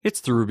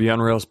It's the Ruby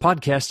on Rails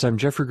podcast. I'm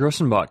Jeffrey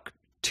Grossenbach.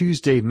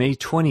 Tuesday, May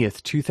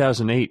 20th,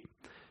 2008.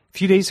 A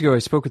few days ago, I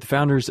spoke with the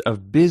founders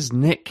of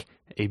Biznik,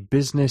 a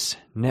business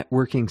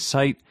networking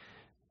site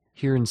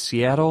here in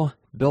Seattle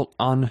built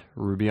on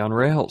Ruby on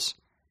Rails.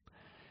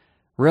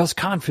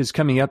 RailsConf is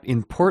coming up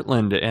in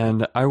Portland,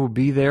 and I will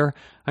be there.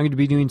 I'm going to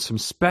be doing some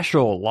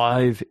special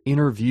live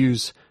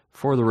interviews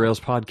for the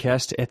Rails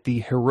podcast at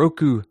the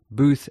Heroku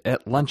booth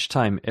at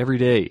lunchtime every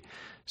day.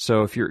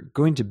 So if you're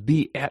going to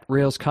be at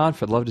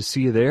RailsConf, I'd love to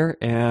see you there,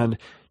 and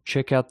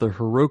check out the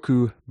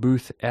Heroku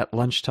booth at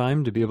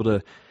lunchtime to be able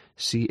to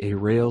see a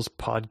Rails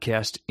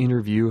podcast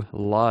interview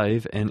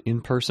live and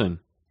in person.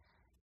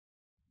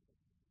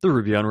 The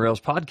Ruby on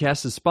Rails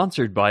podcast is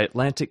sponsored by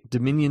Atlantic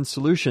Dominion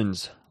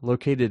Solutions,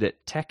 located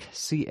at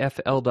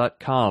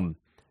techcfl.com.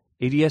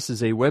 ADS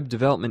is a web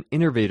development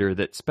innovator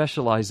that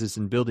specializes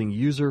in building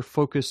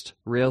user-focused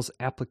Rails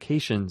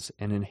applications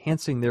and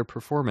enhancing their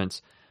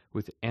performance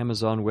with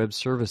Amazon Web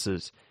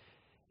Services.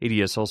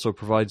 ADS also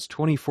provides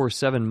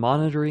 24/7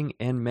 monitoring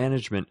and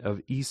management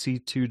of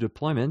EC2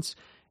 deployments,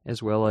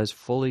 as well as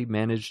fully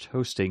managed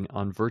hosting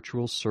on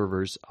virtual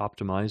servers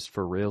optimized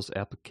for Rails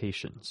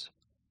applications.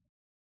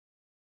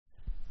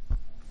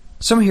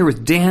 So I'm here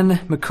with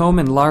Dan McComb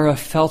and Lara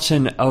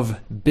Felton of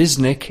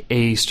Biznik,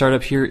 a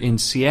startup here in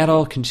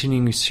Seattle,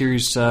 continuing a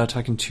series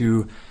talking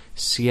to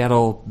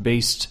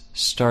Seattle-based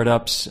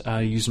startups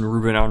using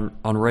Ruby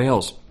on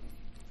Rails.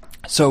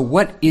 So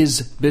what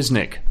is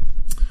Biznik?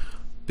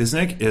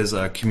 Biznik is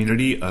a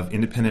community of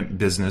independent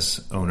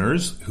business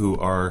owners who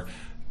are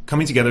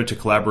coming together to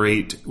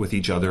collaborate with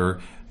each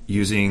other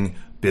using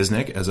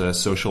Biznik as a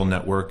social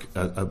network.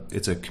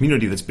 It's a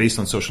community that's based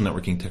on social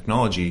networking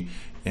technology,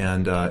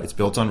 and it's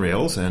built on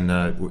Rails,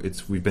 and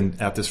we've been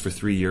at this for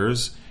 3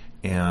 years,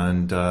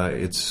 and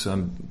it's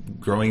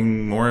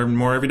growing more and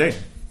more every day.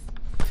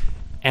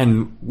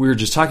 And we were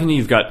just talking to you,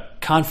 you've got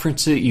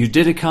conferences, you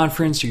did a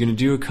conference, you're going to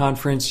do a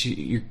conference,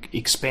 you're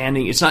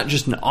expanding. It's not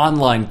just an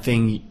online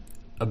thing.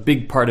 A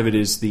big part of it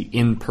is the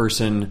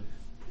in-person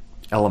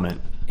element.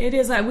 It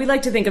is. We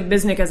like to think of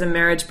Biznik as a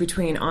marriage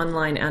between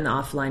online and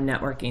offline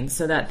networking,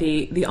 so that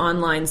the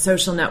online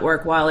social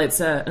network, while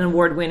it's an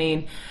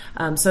award-winning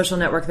social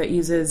network that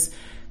uses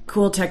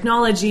cool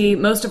technology,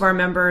 most of our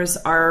members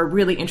are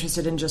really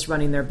interested in just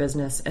running their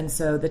business, and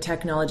so the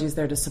technology is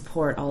there to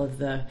support all of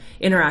the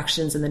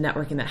interactions and the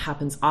networking that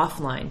happens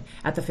offline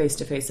at the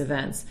face-to-face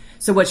events.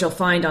 So what you'll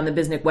find on the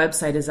Biznik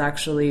website is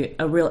actually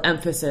a real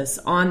emphasis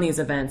on these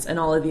events, and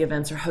all of the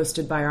events are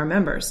hosted by our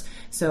members.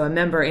 So a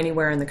member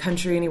anywhere in the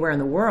country, anywhere in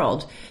the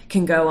world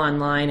can go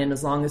online, and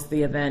as long as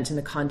the event and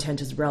the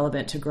content is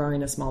relevant to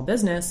growing a small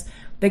business,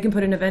 they can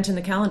put an event in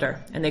the calendar,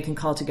 and they can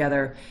call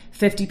together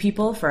 50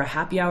 people for a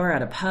happy hour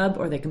at a pub,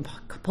 or they can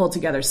pull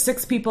together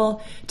 6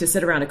 people to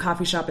sit around a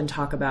coffee shop and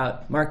talk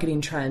about marketing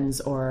trends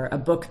or a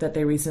book that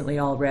they recently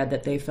all read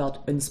that they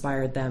felt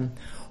inspired them.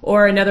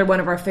 Or another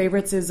one of our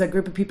favorites is a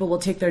group of people will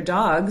take their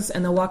dogs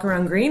and they'll walk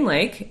around Green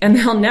Lake, and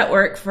they'll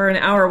network for an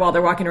hour while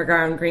they're walking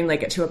around Green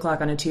Lake at 2 o'clock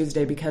on a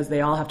Tuesday, because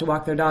they all have to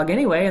walk their dog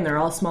anyway, and they're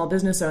all small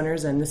business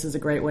owners, and this is a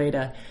great way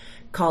to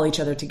call each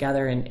other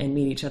together and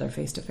meet each other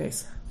face to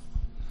face.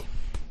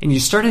 And you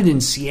started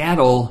in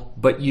Seattle,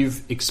 but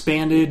you've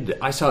expanded.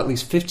 I saw at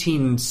least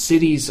 15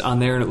 cities on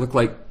there, and it looked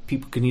like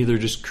people can either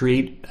just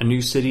create a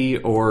new city,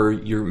 or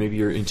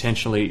you're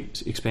intentionally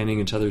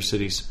expanding into other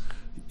cities.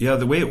 Yeah,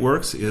 the way it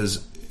works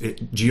is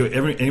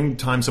every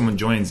time someone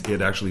joins,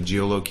 it actually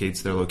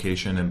geolocates their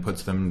location and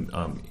puts them,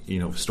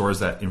 stores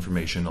that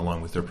information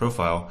along with their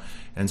profile.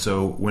 And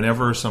so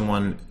whenever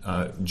someone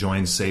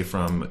joins, say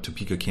from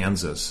Topeka,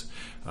 Kansas,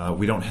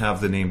 we don't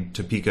have the name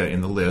Topeka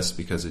in the list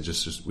because it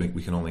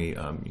we can only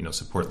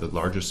support the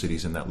larger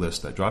cities in that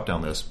list, that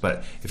drop-down list.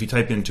 But if you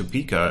type in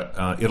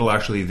Topeka, it'll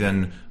actually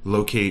then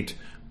locate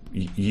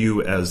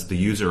you as the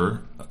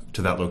user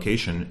to that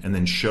location, and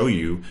then show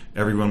you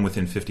everyone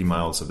within 50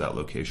 miles of that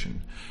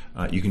location.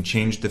 You can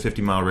change the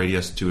 50-mile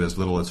radius to as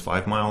little as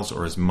 5 miles,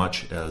 or as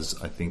much as,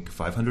 I think,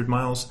 500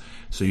 miles,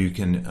 so you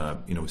can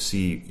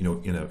see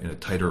in a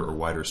tighter or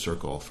wider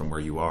circle from where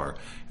you are.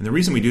 And the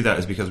reason we do that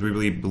is because we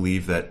really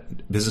believe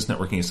that business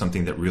networking is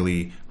something that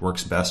really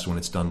works best when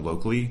it's done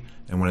locally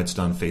and when it's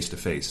done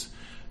face-to-face.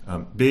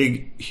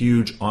 Big,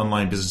 huge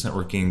online business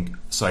networking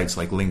sites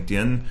like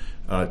LinkedIn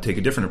take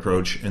a different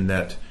approach, in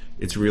that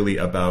it's really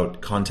about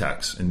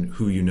contacts and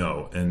who you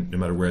know, and no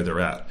matter where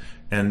they're at.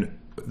 And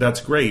that's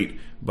great,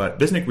 but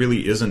Biznik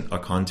really isn't a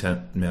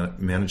content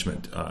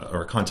management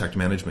or a contact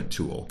management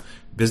tool.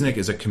 Biznik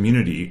is a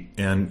community,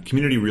 and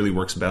community really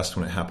works best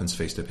when it happens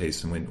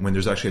face-to-face, and when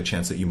there's actually a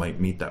chance that you might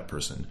meet that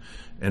person.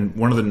 And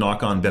one of the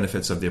knock-on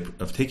benefits of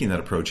taking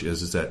that approach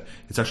is that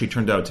it's actually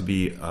turned out to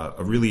be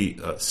a really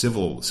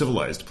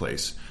civilized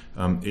place.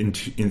 In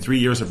 3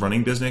 years of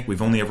running Biznik,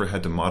 we've only ever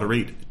had to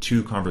moderate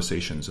 2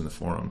 conversations in the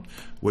forum,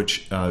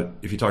 which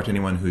if you talk to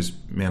anyone who's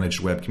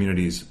managed web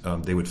communities,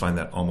 they would find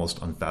that almost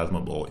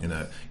unfathomable in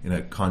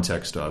a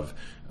context of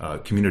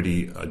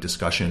community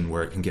discussion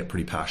where it can get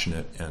pretty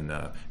passionate, and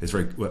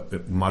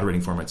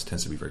moderating formats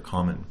tends to be very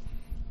common.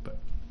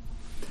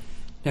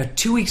 Now,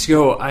 2 weeks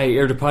ago, I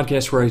aired a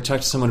podcast where I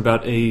talked to someone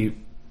about a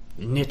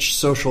niche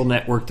social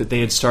network that they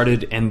had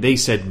started, and they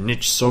said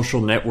niche social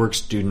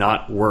networks do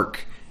not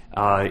work.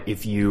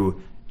 If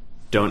you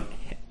don't,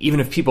 even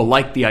if people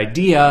like the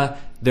idea,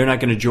 they're not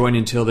going to join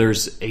until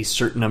there's a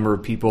certain number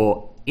of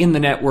people in the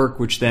network,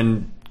 which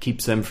then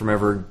keeps them from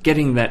ever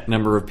getting that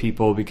number of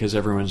people because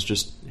everyone's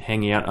just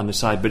hanging out on the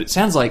side. But it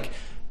sounds like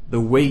the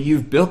way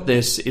you've built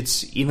this,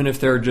 it's even if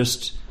there are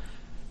just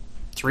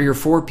 3 or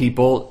 4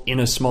 people in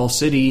a small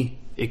city,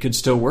 it could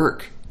still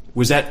work.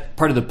 Was that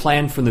part of the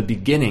plan from the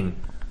beginning?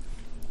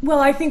 Well,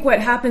 I think what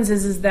happens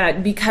is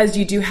that because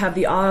you do have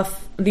the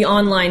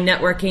online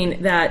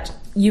networking, that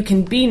you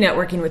can be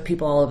networking with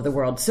people all over the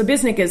world. So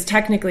Biznik is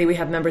technically, we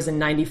have members in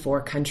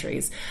 94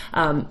 countries.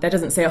 That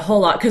doesn't say a whole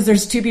lot because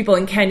there's 2 people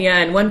in Kenya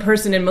and 1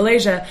 person in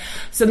Malaysia.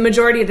 So the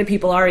majority of the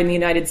people are in the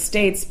United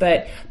States,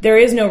 but there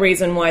is no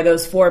reason why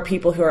those 4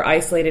 people who are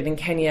isolated in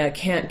Kenya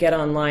can't get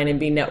online and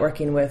be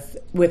networking with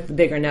the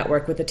bigger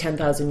network, with the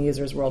 10,000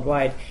 users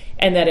worldwide.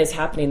 And that is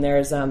happening.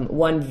 There's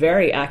one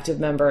very active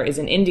member is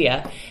in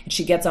India. And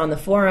she gets on the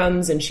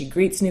forums and she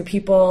greets new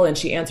people and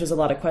she answers a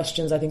lot of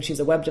questions. I think she's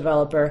a web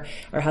developer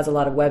or has a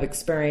lot of web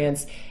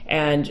experience.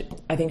 And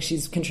I think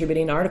she's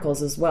contributing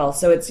articles as well.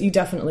 So you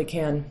definitely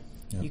can.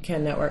 Yeah. You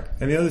can network.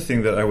 And the other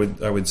thing that I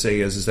would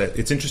say is that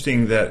it's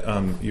interesting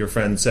that your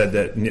friend said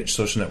that niche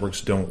social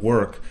networks don't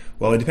work.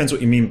 Well, it depends what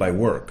you mean by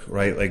work,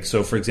 right? Like,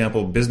 so for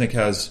example, Biznik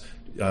has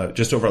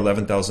just over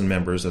 11,000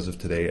 members as of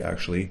today,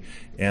 actually,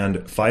 and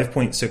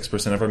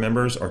 5.6% of our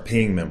members are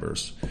paying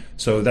members.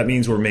 So that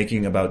means we're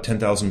making about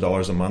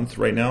 $10,000 a month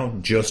right now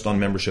just on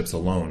memberships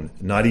alone,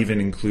 not even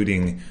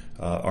including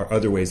our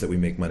other ways that we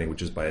make money,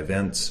 which is by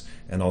events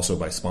and also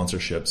by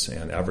sponsorships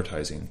and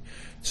advertising.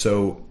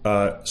 So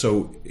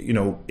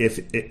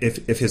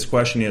if his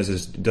question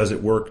is does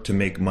it work to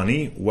make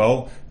money?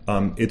 Well,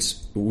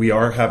 Biznik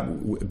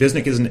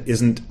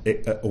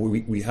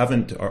we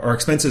haven't, our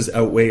expenses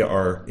outweigh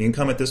our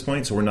income at this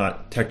point, so we're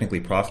not technically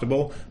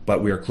profitable,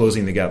 but we are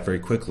closing the gap very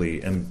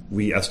quickly, and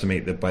we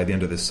estimate that by the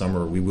end of this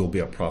summer we will be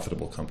a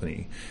profitable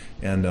company.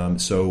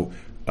 And so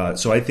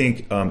I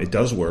think it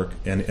does work,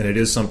 and it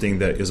is something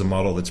that is a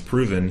model that's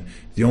proven.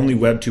 The only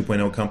Web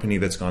 2.0 company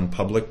that's gone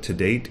public to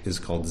date is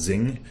called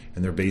Zing,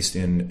 and they're based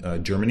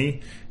in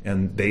Germany,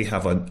 and they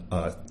have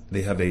a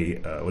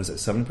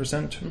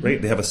 7%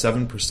 rate? They have a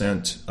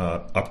 7%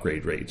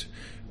 upgrade rate.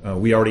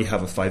 We already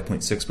have a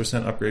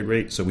 5.6% upgrade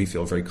rate, so we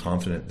feel very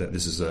confident that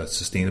this is a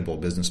sustainable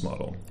business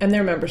model. And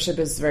their membership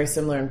is very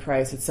similar in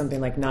price. It's something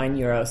like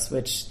 €9,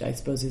 which I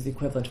suppose is the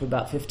equivalent to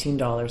about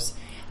 $15.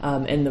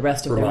 And the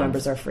rest of their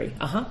members are free.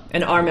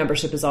 And our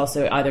membership is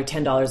also either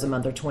 $10 a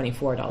month or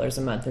 $24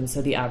 a month. And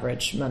so the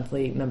average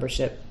monthly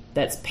membership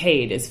that's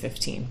paid is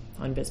 $15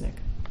 on Biznik.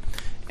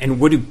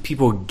 And what do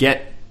people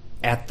get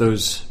at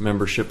those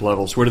membership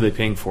levels? What are they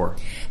paying for?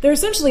 They're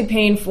essentially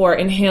paying for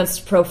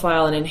enhanced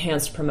profile and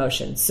enhanced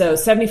promotion. So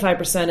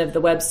 75% of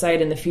the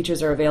website and the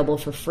features are available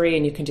for free,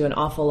 and you can do an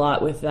awful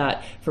lot with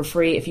that for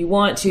free. If you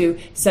want to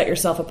set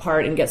yourself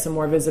apart and get some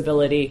more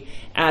visibility,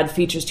 add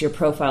features to your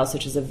profile,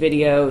 such as a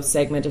video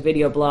segment, a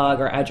video blog,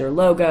 or add your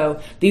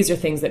logo, these are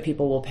things that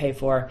people will pay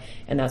for,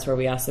 and that's where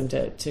we ask them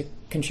to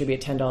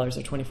contribute $10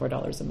 or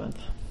 $24 a month.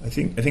 I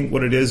think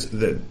what it is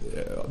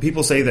that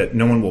people say that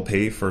no one will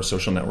pay for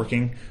social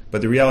networking,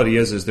 but the reality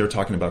is they're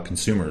talking about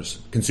consumers.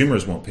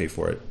 Consumers won't pay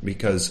for it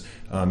because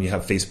you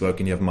have Facebook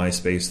and you have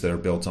MySpace that are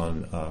built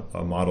on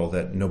a model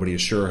that nobody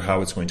is sure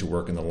how it's going to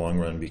work in the long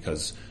run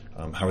because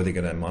how are they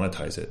going to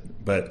monetize it?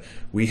 But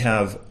we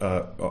have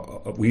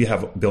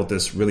built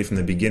this really from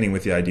the beginning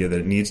with the idea that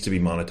it needs to be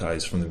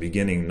monetized from the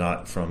beginning,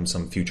 not from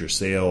some future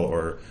sale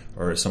or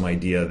some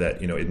idea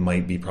that it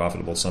might be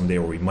profitable someday,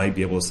 or we might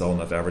be able to sell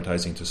enough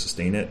advertising to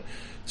sustain it.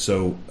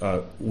 So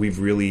we've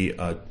really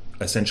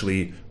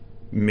essentially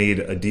made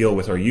a deal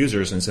with our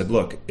users and said,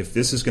 look, if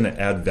this is going to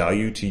add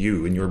value to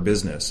you in your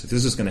business, if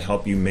this is going to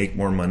help you make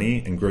more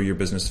money and grow your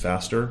business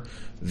faster,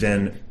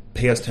 then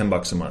pay us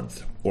 $10 a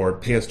month or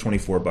pay us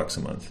 $24 a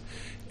month.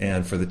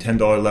 And for the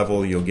 $10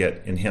 level, you'll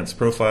get enhanced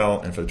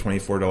profile, and for the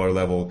 $24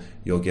 level,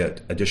 you'll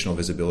get additional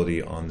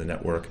visibility on the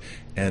network.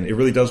 And it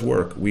really does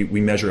work. We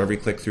measure every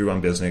click-through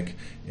on Biznik,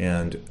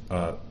 and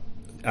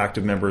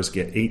active members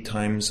get 8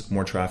 times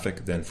more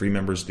traffic than free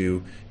members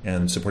do,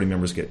 and supporting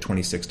members get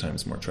 26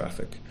 times more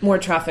traffic. More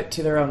traffic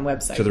to their own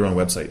website. To their own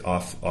website,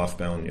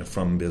 offbound,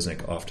 from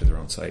Biznik off to their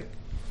own site.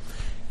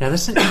 Now,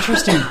 that's an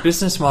interesting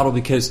business model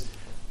because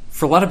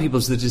for a lot of people,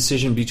 it's the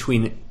decision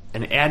between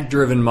an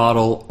ad-driven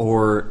model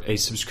or a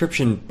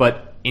subscription.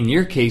 But in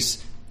your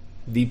case,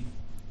 the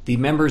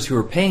members who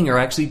are paying are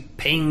actually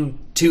paying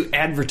to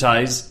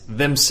advertise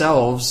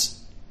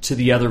themselves to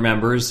the other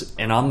members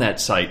and on that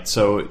site.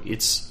 So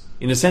it's,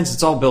 in a sense,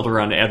 it's all built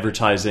around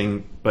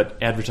advertising, but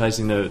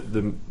advertising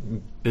the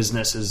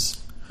business is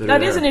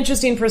That is an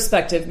interesting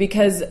perspective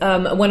because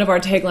one of our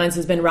taglines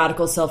has been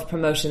radical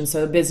self-promotion.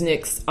 So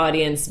Biznik's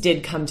audience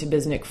did come to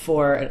Biznik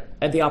for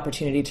the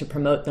opportunity to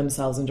promote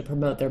themselves and to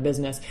promote their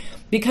business.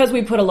 Because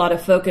we put a lot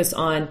of focus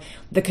on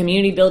the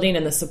community building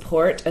and the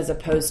support as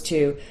opposed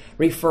to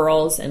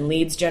referrals and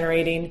leads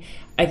generating,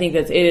 I think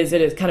that it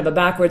is kind of a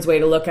backwards way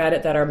to look at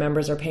it, that our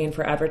members are paying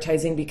for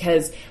advertising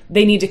because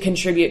they need to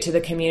contribute to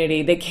the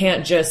community. They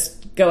can't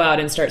just go out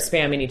and start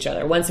spamming each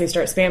other. Once they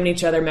start spamming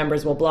each other,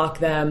 members will block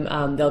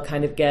them. They'll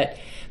kind of get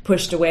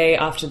pushed away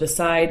off to the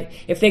side.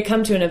 If they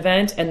come to an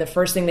event and the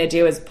first thing they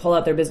do is pull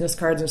out their business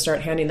cards and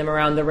start handing them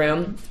around the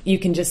room, you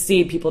can just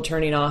see people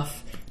turning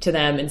off to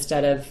them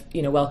instead of,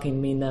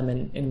 welcoming them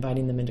and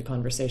inviting them into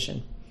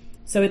conversation.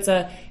 So it's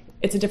a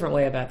different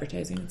way of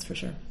advertising, that's for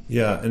sure.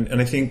 Yeah, and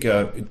I think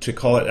to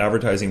call it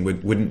advertising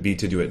wouldn't be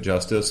to do it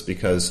justice,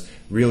 because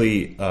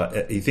really,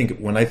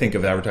 when I think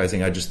of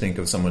advertising, I just think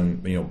of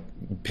someone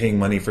paying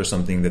money for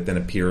something that then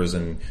appears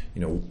and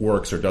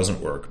works or doesn't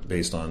work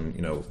based on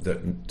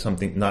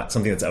something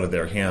that's out of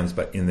their hands,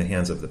 but in the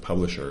hands of the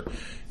publisher.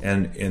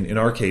 And in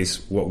our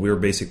case, what we're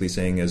basically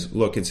saying is,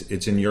 look,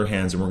 it's in your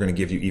hands, and we're going to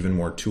give you even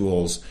more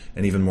tools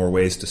and even more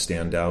ways to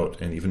stand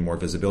out and even more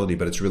visibility.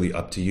 But it's really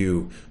up to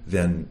you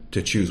then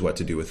to choose what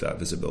to do with that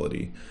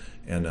visibility.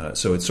 And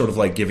so it's sort of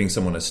like giving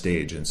someone a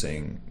stage and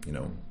saying,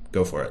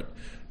 go for it.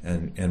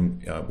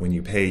 And when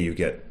you pay, you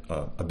get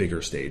a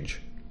bigger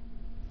stage.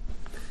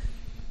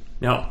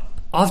 Now,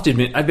 I'll have to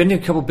admit, I've been to a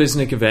couple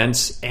Biznik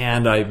events,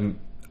 and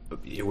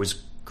it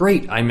was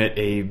great. I met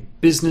a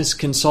business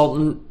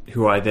consultant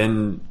who I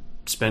then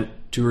spent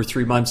 2 or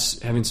 3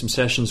 months having some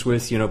sessions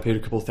with, paid a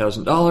couple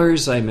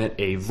 $1,000s. I met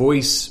a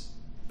voice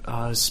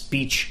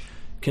speech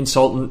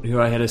consultant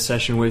who I had a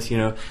session with,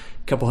 a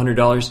couple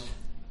 $100.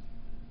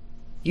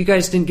 You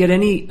guys didn't get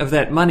any of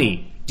that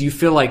money. Do you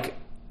feel like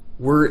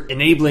we're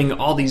enabling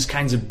all these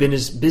kinds of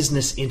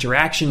business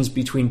interactions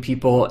between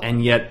people,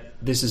 and yet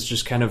this is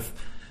just kind of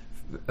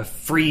a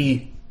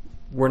free,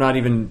 we're not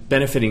even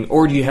benefiting?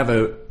 Or do you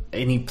have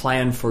any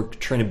plan for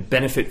trying to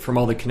benefit from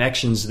all the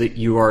connections that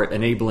you are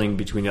enabling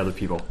between other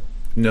people?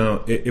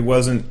 No, it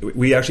wasn't.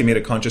 We actually made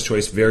a conscious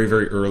choice very,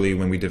 very early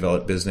when we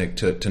developed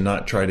Biznik to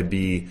not try to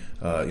be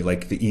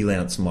like the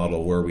Elance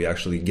model, where we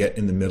actually get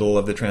in the middle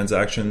of the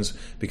transactions,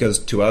 because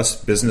to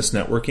us, business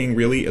networking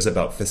really is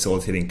about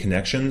facilitating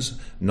connections,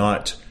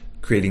 not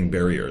creating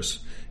barriers.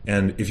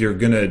 And if you're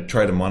going to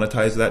try to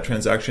monetize that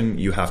transaction,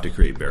 you have to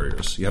create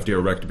barriers. You have to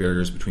erect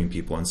barriers between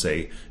people and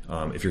say,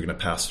 if you're going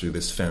to pass through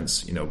this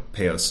fence,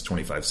 pay us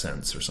 25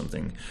 cents or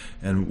something.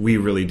 And we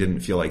really didn't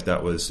feel like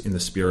that was in the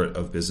spirit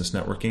of business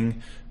networking,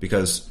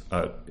 because,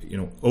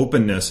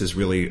 openness is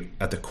really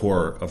at the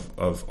core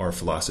of our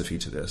philosophy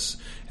to this.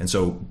 And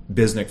so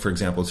Biznik, for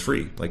example, is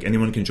free. Like,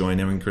 anyone can join,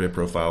 anyone can create a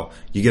profile.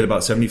 You get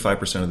about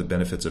 75% of the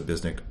benefits of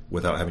Biznik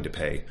without having to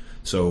pay.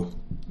 So,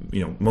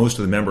 most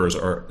of the members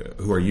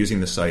who are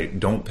using the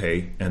site don't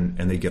pay, and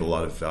they get a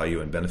lot of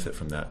value and benefit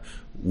from that.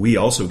 We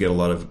also get a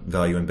lot of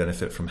value and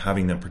benefit from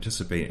having them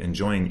participate and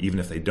join, even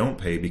if they don't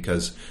pay,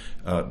 because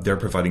they're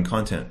providing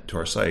content to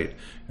our site.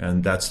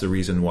 And that's the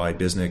reason why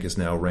Biznik is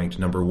now ranked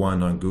number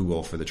 1 on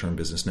Google for the term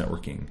business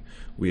networking.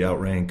 We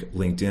outrank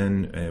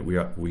LinkedIn.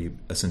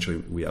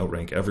 We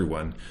outrank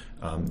everyone.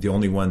 The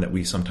only one that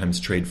we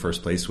sometimes trade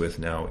first place with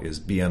now is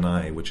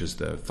BNI, which is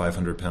the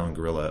 500-pound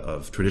gorilla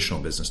of traditional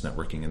business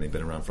networking, and they've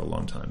been around for a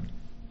long time.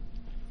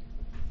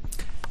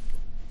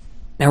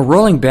 Now,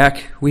 rolling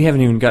back, we haven't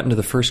even gotten to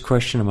the first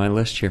question on my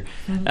list here.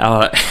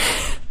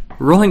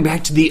 Rolling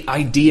back to the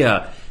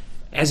idea,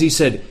 as you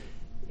said,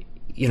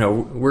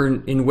 we're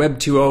in Web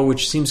 2.0,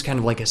 which seems kind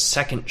of like a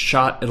second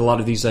shot at a lot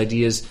of these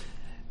ideas.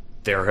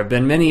 There have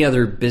been many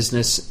other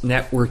business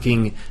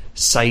networking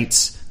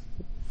sites.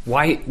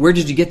 Where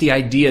did you get the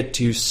idea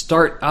to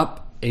start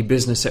up a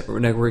business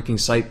networking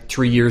site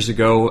 3 years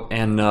ago?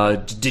 And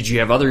did you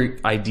have other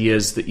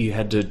ideas that you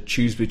had to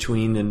choose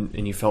between,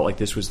 and you felt like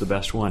this was the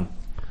best one?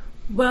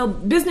 Well,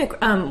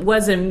 Biznik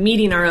wasn't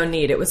meeting our own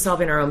need. It was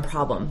solving our own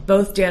problem.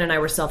 Both Dan and I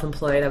were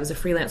self-employed. I was a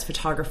freelance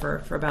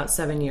photographer for about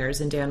 7 years,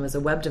 and Dan was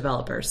a web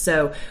developer.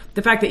 So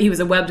the fact that he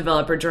was a web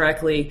developer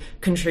directly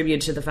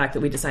contributed to the fact that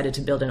we decided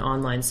to build an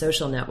online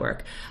social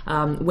network.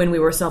 When we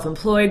were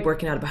self-employed,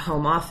 working out of a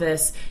home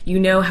office, you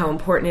know how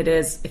important it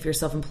is, if you're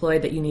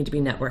self-employed, that you need to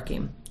be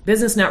networking.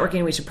 Business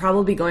networking, we should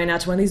probably be going out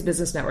to one of these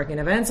business networking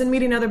events and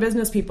meeting other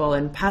business people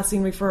and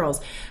passing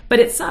referrals. But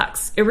it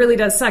sucks. It really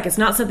does suck. It's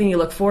not something you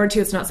look forward to.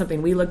 It's not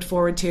something we looked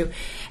forward to.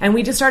 And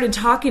we just started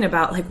talking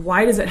about,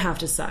 why does it have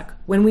to suck?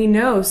 When we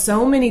know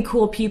so many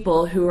cool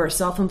people who are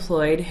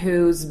self-employed,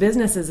 whose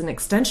business is an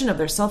extension of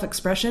their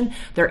self-expression,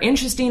 they're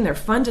interesting, they're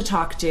fun to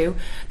talk to.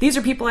 These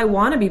are people I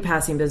want to be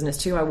passing business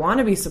to. I want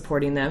to be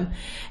supporting them.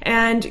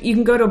 And you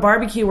can go to a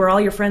barbecue where all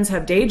your friends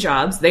have day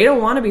jobs. They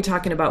don't want to be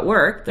talking about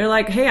work. They're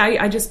like, hey,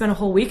 I just spent a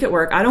whole week at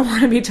work. I don't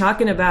want to be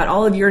talking about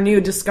all of your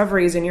new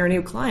discoveries and your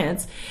new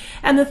clients.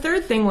 And the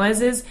third thing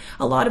is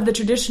a lot of the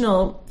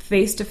traditional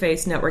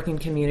face-to-face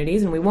networking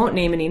communities, and we won't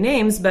name any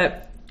names,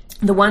 but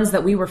the ones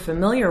that we were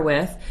familiar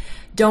with,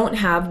 don't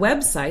have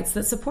websites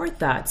that support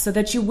that, so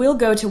that you will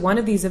go to one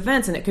of these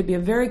events and it could be a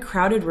very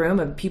crowded room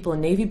of people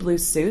in navy blue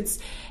suits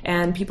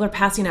and people are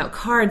passing out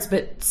cards,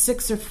 but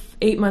 6 or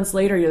 8 months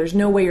later, there's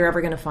no way you're ever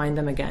going to find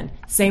them again.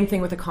 Same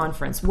thing with a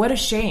conference. What a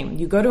shame.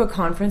 You go to a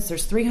conference,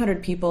 there's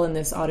 300 people in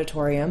this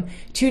auditorium.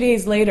 2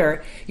 days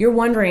later, you're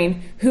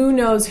wondering who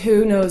knows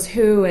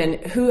who,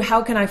 and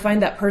how can I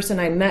find that person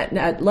I met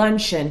at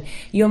lunch, and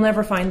you'll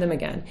never find them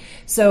again.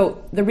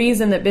 So the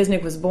reason that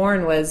Biznik was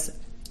born was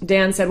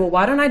Dan said, well,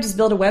 why don't I just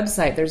build a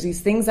website? There's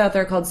these things out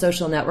there called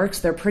social networks.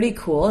 They're pretty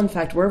cool. In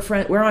fact, we're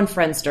on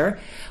Friendster.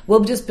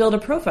 We'll just build a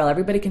profile.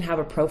 Everybody can have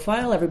a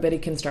profile. Everybody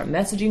can start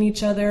messaging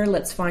each other.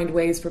 Let's find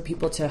ways for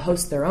people to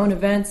host their own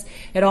events.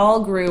 It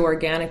all grew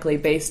organically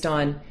based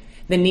on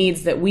the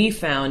needs that we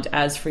found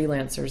as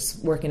freelancers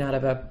working out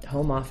of a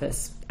home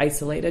office,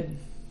 isolated.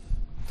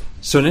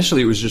 So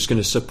initially it was just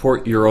going to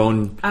support your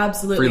own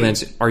Absolutely.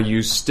 freelancing. Are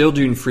you still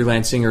doing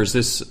freelancing, or is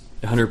this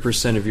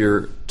 100% of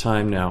your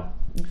time now?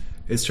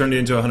 It's turned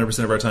into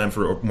 100% of our time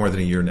for more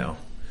than a year now.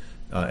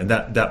 And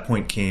that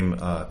point came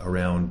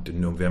around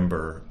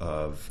November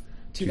of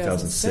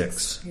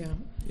 2006.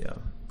 Yeah.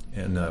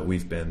 And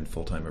we've been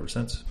full-time ever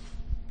since.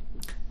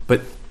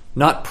 But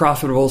not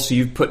profitable, so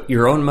you've put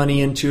your own money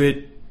into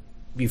it.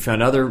 You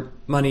found other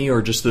money,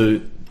 or just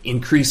the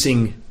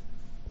increasing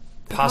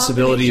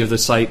possibility of the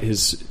site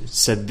has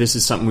said this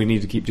is something we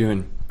need to keep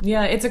doing?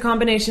 Yeah, it's a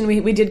combination.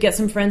 We did get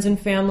some friends and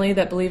family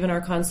that believe in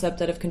our concept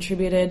that have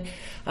contributed.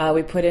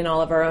 We put in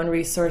all of our own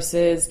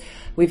resources.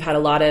 We've had a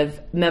lot of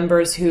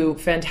members who,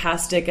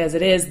 fantastic as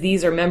it is,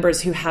 these are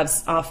members who have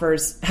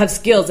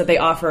skills that they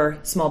offer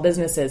small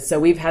businesses.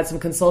 So we've had some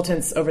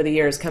consultants over the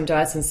years come to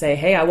us and say,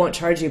 hey, I won't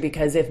charge you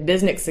because if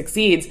Biznik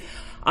succeeds,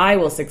 I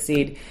will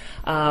succeed.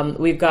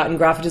 We've gotten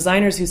graphic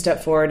designers who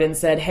step forward and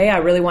said, hey, I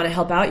really want to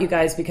help out you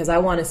guys because I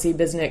want to see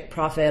Biznik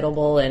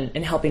profitable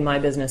and helping my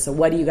business. So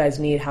what do you guys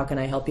need? How can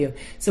I help you?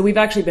 So we've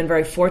actually been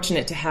very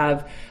fortunate to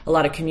have a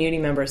lot of community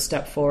members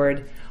step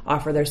forward,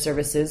 offer their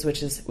services,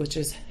 which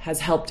has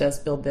helped us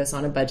build this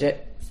on a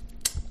budget.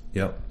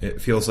 Yeah,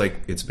 it feels like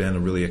it's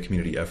been really a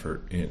community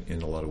effort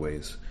in a lot of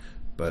ways.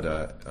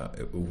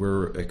 But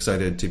we're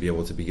excited to be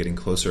able to be getting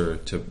closer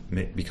to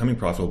becoming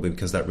profitable,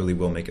 because that really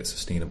will make it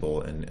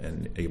sustainable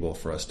and able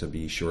for us to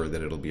be sure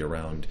that it'll be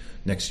around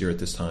next year at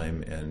this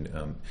time, and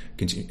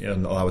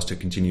allow us to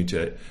continue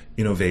to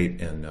innovate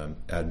and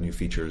add new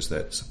features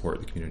that support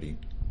the community.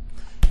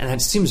 And that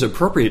seems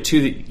appropriate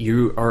too, that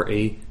you are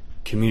a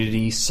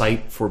community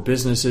site for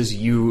businesses.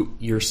 You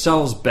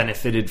yourselves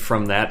benefited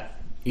from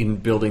that in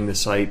building the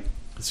site.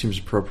 It seems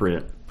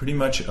appropriate. Pretty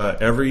much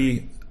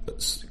every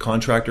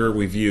contractor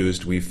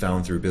we've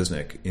found through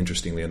Biznik,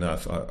 interestingly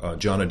enough.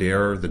 John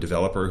Adair, the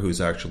developer, who's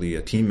actually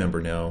a team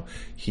member now,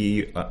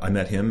 I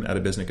met him at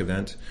a Biznik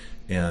event.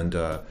 And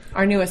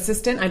our new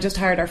assistant, I just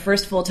hired our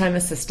first full-time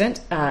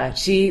assistant.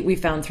 We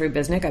found through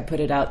Biznik. I put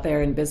it out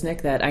there in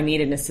Biznik that I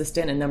needed an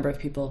assistant. A number of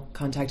people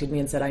contacted me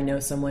and said, I know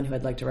someone who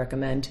I'd like to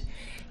recommend.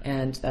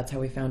 And that's how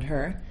we found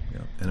her.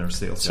 Yeah, and our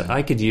sales So team.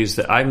 I could use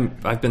that.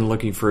 I've been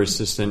looking for an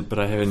assistant, but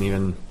I haven't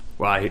even...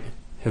 I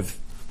have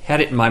had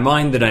it in my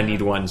mind that I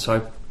need one,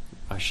 so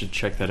I should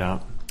check that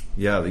out.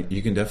 Yeah,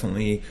 you can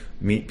definitely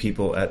meet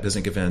people at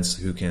Biznik events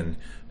who can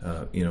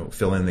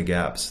fill in the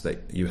gaps that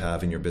you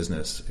have in your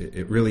business.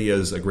 It really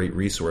is a great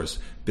resource.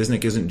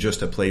 Biznik isn't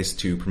just a place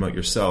to promote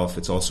yourself,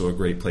 it's also a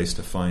great place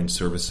to find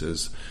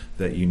services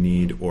that you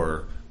need,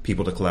 or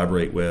people to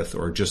collaborate with,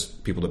 or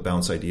just people to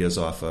bounce ideas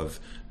off of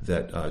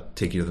that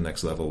take you to the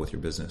next level with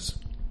your business.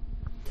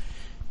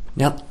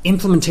 Now,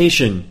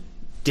 implementation.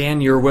 Dan,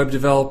 you're a web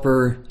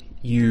developer.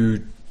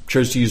 You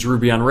chose to use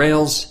Ruby on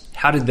Rails.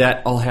 How did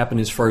that all happen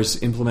as far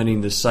as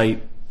implementing the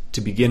site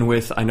to begin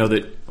with? I know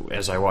that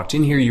as I walked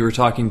in here, you were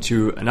talking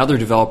to another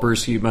developer,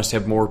 so you must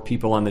have more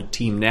people on the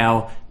team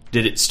now.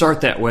 Did it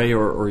start that way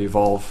or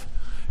evolve?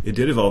 It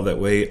did evolve that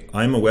way.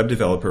 I'm a web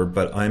developer,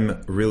 but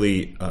I'm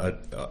really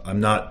I'm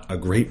not a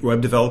great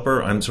web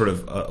developer. I'm sort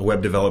of a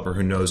web developer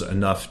who knows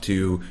enough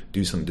to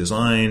do some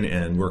design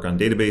and work on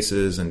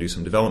databases and do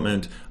some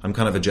development. I'm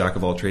kind of a jack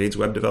of all trades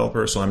web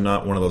developer, so I'm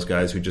not one of those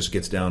guys who just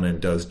gets down and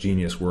does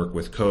genius work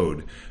with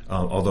code.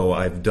 Although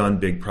I've done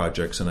big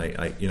projects and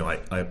I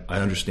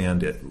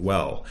understand it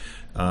well.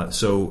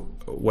 So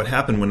what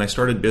happened when I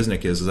started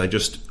Biznik is I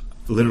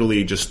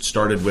literally just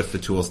started with the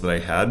tools that I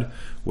had,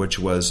 which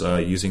was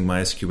using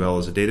MySQL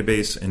as a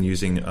database and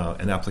using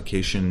an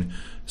application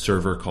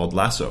server called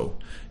Lasso.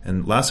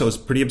 And Lasso is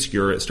pretty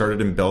obscure. It started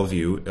in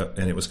Bellevue,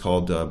 and it was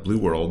called Blue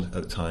World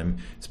at the time.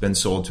 It's been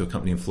sold to a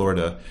company in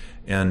Florida,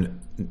 and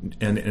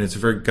it's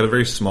got a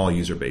very small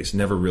user base.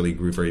 Never really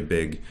grew very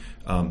big,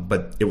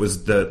 but it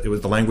was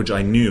the language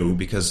I knew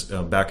because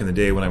back in the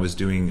day when I was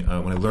doing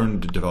when I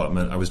learned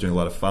development, I was doing a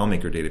lot of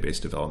FileMaker database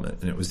development,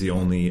 and it was the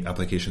only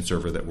application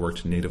server that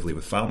worked natively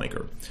with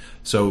FileMaker.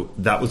 So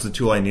that was the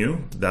tool I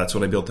knew. That's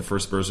what I built the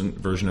first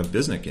version of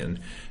Biznik in.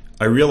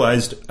 I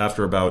realized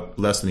after about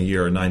less than a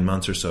year, or 9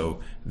 months or so,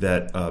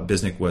 that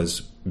Biznik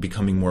was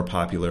becoming more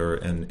popular,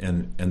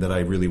 and that I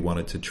really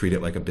wanted to treat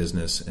it like a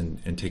business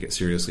and take it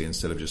seriously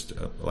instead of just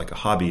like a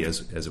hobby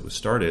as it was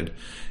started.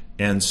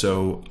 And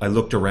so I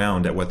looked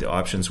around at what the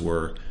options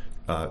were,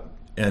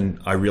 and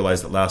I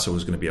realized that Lasso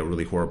was going to be a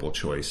really horrible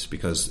choice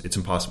because it's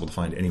impossible to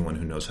find anyone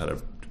who knows how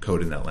to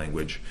code in that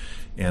language,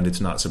 and it's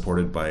not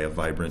supported by a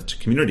vibrant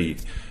community.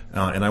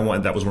 And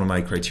that was one of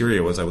my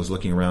criteria. Was I was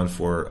looking around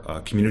for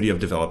a community of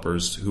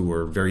developers who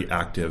were very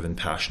active and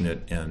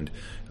passionate and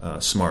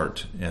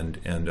smart, and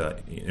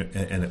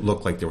it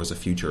looked like there was a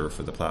future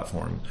for the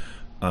platform.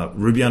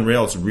 Ruby on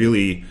Rails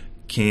really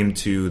came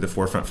to the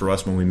forefront for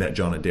us when we met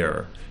John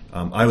Adair.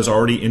 I was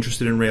already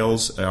interested in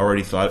Rails. I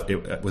already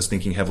was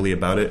thinking heavily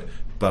about it.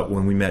 But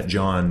when we met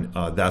John,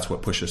 that's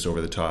what pushed us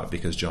over the top,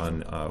 because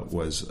John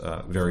was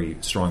a very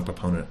strong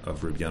proponent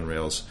of Ruby on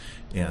Rails.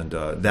 And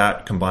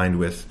that combined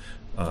with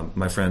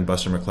my friend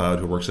Buster McLeod,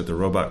 who works at the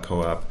Robot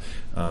Co-op,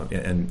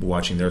 and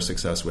watching their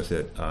success with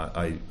it,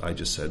 I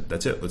just said,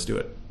 that's it, let's do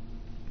it.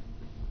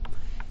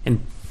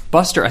 And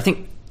Buster, I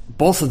think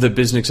both of the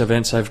Biznik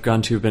events I've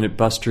gone to have been at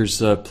Buster's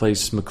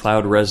place,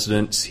 McLeod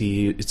Residence.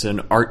 It's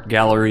an art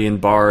gallery and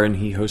bar, and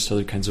he hosts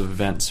other kinds of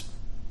events.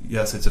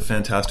 Yes, it's a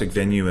fantastic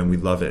venue, and we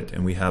love it.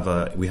 And we have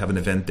an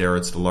event there.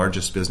 It's the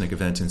largest Biznik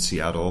event in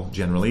Seattle,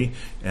 generally,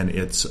 and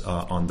it's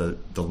on the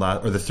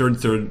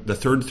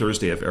third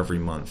Thursday of every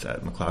month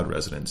at McLeod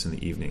Residence in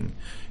the evening.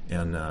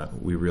 And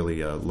we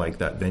really like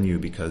that venue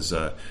because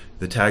the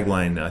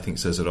tagline, I think,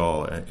 says it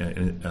all: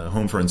 a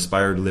home for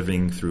inspired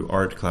living through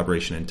art,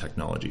 collaboration, and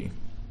technology.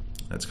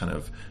 That's kind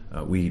of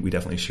we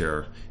definitely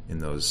share in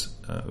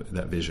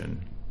that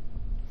vision.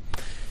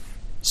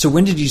 So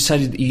when did you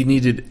decide that you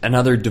needed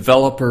another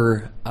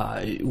developer?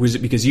 Was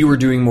it because you were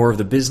doing more of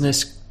the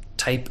business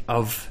type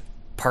of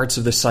parts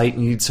of the site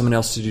and you needed someone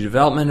else to do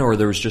development, or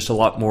there was just a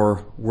lot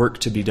more work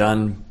to be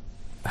done?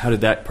 How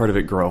did that part of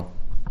it grow?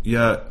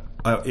 Yeah,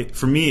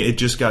 for me, it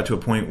just got to a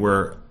point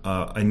where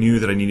I knew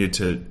that I needed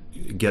to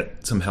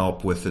get some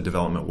help with the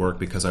development work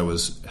because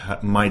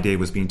my day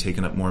was being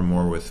taken up more and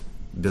more with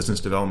business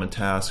development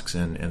tasks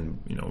and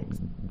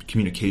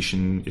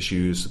communication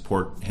issues,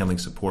 handling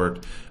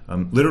support.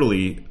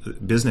 Literally,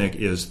 Biznik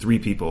is 3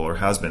 people, or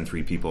has been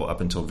 3 people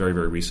up until very,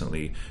 very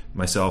recently.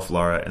 Myself,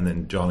 Lara, and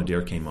then John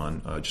Adair came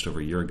on just over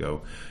a year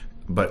ago.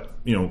 But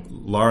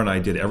Lara and I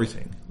did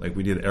everything. Like,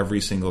 we did every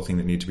single thing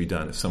that needed to be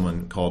done. If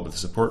someone called with a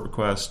support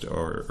request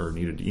or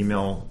needed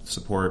email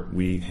support,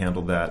 we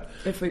handled that.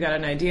 If we got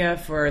an idea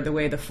for the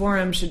way the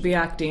forum should be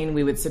acting,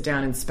 we would sit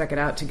down and spec it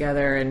out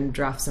together and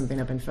draft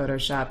something up in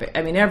Photoshop.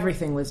 I mean,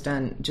 everything was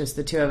done, just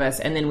the 2 of us.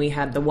 And then we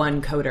had the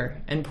one coder.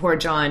 And poor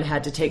John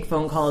had to take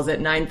phone calls at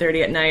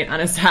 9:30 at night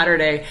on a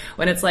Saturday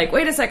when it's like,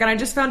 wait a second, I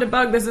just found a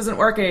bug, this isn't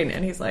working.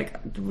 And he's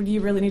like, do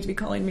you really need to be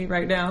calling me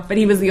right now? But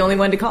he was the only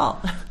one to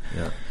call.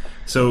 Yeah.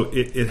 So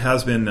it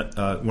has been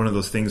one of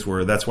those things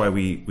where that's why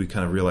we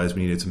kind of realized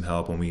we needed some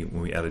help when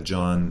we added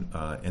John,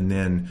 and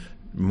then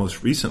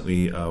most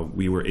recently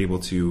we were able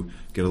to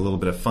get a little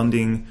bit of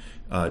funding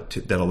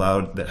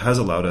that has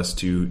allowed us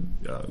to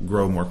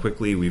grow more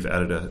quickly. We've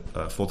added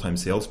a full-time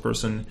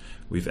salesperson.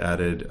 We've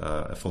added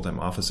a full-time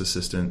office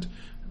assistant.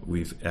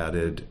 We've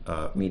added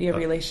media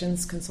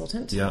relations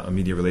consultant. Yeah, a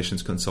media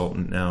relations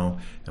consultant now,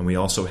 and we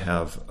also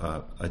have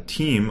a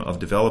team of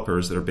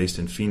developers that are based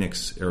in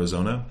Phoenix,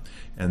 Arizona.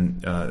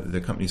 And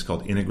the company is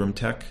called Integrum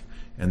Tech,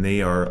 and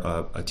they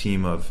are a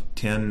team of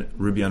 10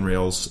 Ruby on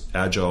Rails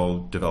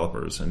Agile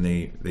developers, and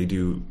they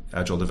do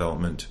Agile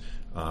development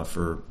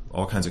for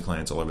all kinds of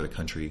clients all over the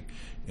country,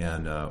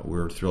 and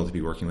we're thrilled to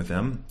be working with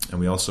them. And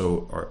we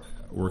also are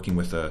working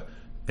with a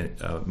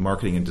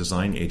marketing and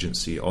design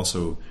agency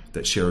also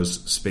that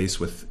shares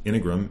space with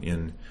Integrum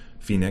in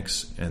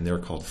Phoenix, and they're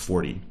called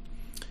 40.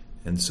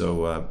 And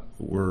so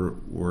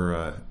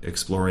we're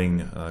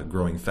exploring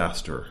growing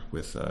faster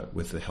with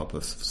the help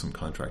of some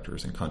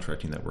contractors and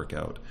contracting that work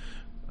out,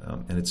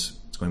 and it's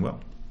going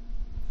well.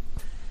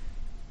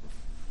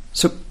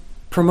 So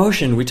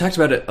promotion, we talked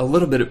about it a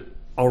little bit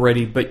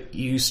already, but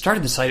you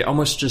started the site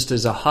almost just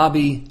as a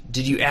hobby.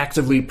 Did you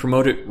actively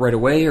promote it right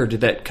away, or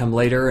did that come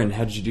later? And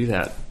how did you do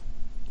that?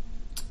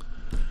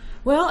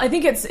 Well, I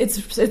think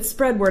it's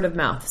spread word of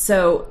mouth.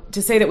 So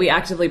to say that we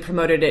actively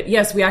promoted it,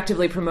 yes, we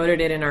actively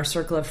promoted it in our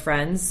circle of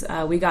friends.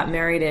 We got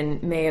married in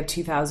May of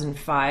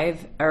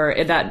 2005, or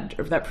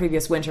that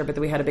previous winter, but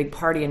then we had a big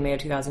party in May of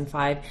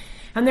 2005.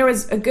 And there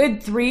was a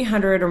good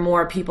 300 or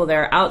more people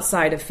there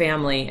outside of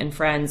family and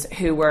friends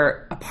who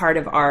were a part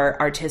of our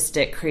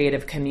artistic,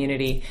 creative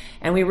community.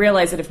 And we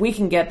realized that if we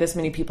can get this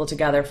many people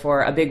together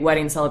for a big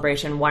wedding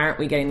celebration, why aren't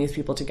we getting these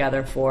people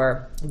together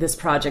for this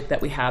project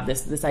that we have,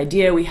 this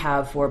idea we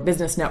have for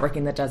business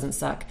networking that doesn't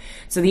suck?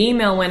 So the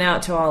email went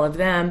out to all of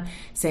them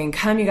saying,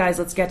 come you guys,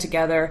 let's get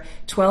together.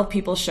 12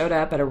 people showed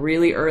up at a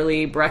really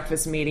early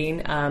breakfast meeting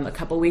a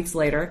couple weeks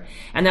later.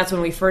 And that's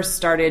when we first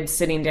started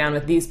sitting down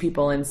with these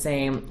people and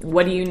saying,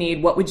 what do you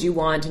need? What would you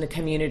want in a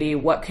community?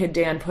 What could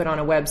Dan put on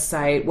a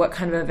website? What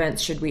kind of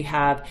events should we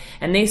have?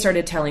 And they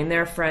started telling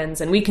their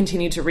friends, and we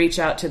continued to reach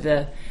out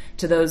to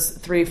to those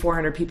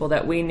 300-400 people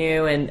that we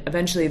knew, and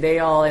eventually they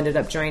all ended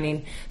up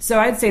joining. So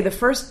I'd say the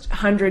first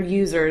 100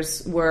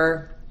 users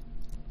were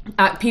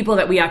people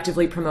that we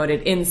actively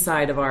promoted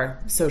inside of our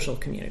social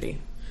community.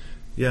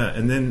 Yeah,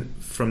 and then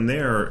from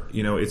there,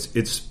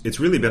 it's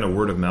really been a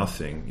word of mouth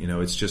thing.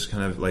 It's just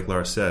kind of like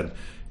Lara said.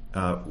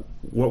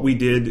 What we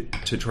did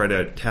to try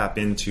to tap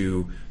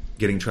into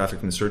getting traffic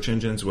from the search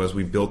engines was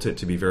we built it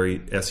to be very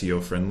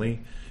SEO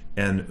friendly,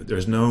 and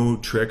there's no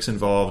tricks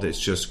involved. It's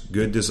just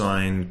good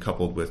design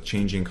coupled with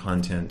changing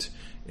content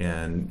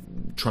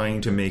and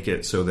trying to make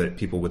it so that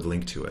people would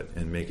link to it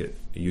and make it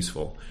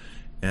useful.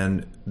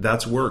 And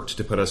that's worked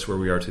to put us where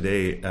we are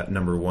today at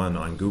number one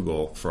on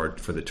Google for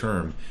the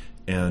term.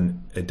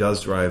 And it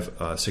does drive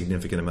a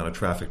significant amount of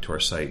traffic to our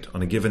site.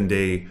 On a given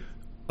day,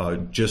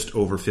 just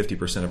over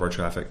 50% of our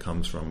traffic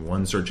comes from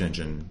one search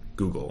engine,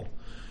 Google.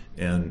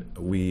 And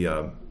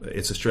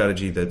it's a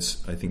strategy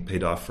that's, I think,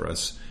 paid off for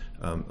us.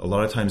 A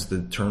lot of times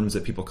the terms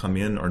that people come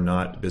in are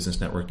not business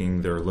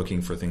networking. They're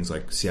looking for things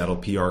like Seattle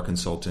PR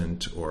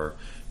consultant or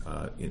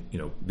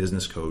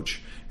business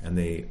coach, and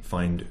they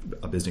find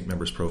a Biznik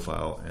member's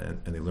profile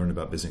and they learn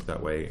about Biznik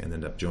that way and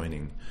end up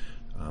joining.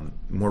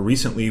 More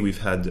recently,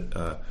 we've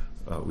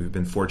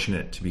been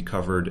fortunate to be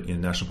covered in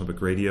National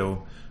Public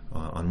Radio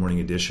on Morning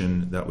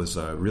Edition. That was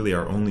really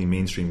our only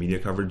mainstream media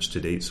coverage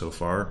to date so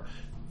far,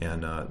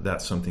 and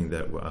that's something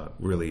that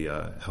really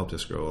helped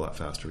us grow a lot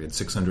faster. We had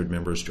 600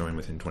 members join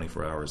within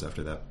 24 hours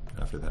after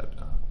that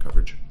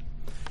coverage.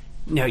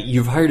 Now,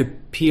 you've hired a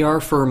PR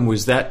firm.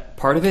 Was that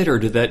part of it, or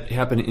did that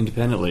happen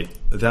independently?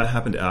 That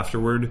happened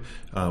afterward.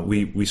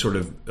 We sort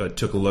of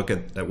took a look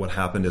at what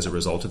happened as a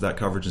result of that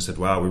coverage and said,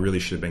 wow, we really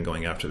should have been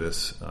going after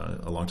this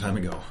a long time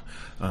ago,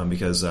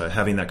 because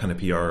having that kind of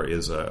PR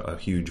is a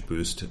huge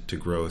boost to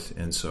growth.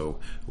 And so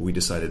we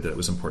decided that it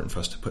was important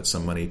for us to put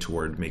some money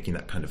toward making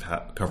that kind of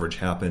coverage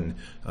happen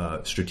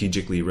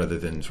strategically rather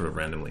than sort of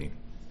randomly.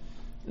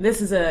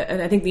 This is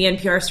and I think the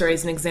NPR story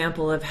is an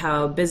example of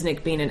how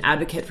Biznik, being an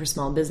advocate for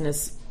small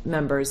business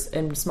members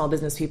and small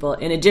business people,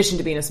 in addition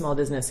to being a small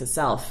business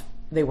itself,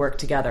 they work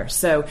together.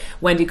 So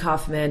Wendy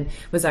Kaufman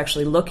was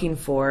actually looking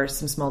for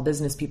some small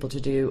business people to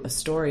do a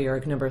story or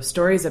a number of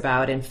stories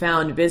about, and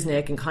found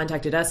Biznik and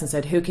contacted us and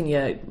said, who can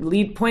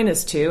you point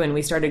us to? And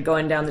we started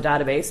going down the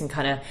database and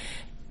kind of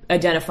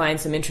identifying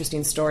some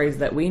interesting stories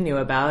that we knew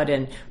about.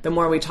 And the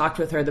more we talked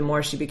with her, the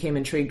more she became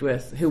intrigued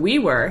with who we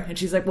were. And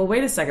she's like, well,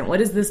 wait a second,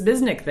 what is this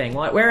Biznik thing?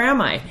 Where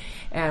am I?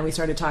 And we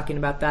started talking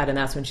about that, and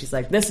that's when she's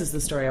like, this is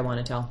the story I want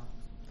to tell.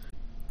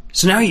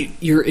 So now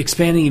you're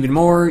expanding even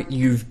more.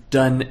 You've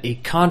done a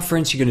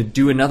conference. You're going to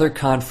do another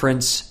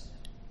conference.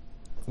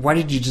 Why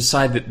did you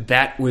decide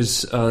that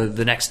was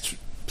the next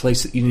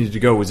place that you needed to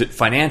go? Was it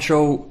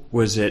financial?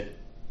 Was it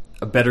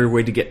a better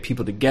way to get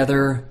people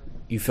together?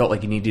 You felt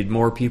like you needed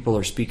more people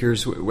or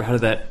speakers? How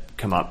did that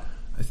come up?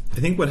 I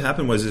think what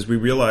happened was we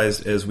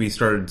realized as we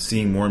started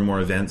seeing more and more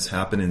events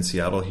happen in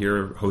Seattle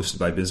here, hosted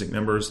by Biznik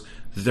members,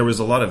 that there was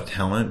a lot of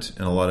talent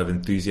and a lot of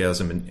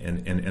enthusiasm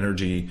and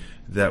energy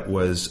that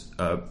was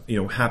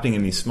happening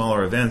in these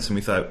smaller events. And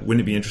we thought,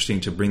 wouldn't it be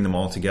interesting to bring them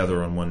all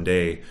together on one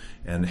day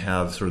and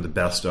have sort of the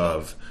best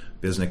of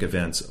Biznik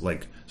events,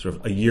 like sort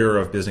of a year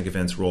of Biznik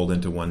events rolled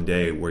into one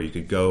day, where you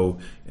could go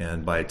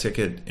and buy a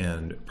ticket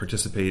and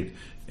participate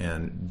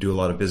and do a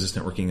lot of business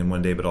networking in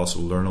one day, but also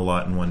learn a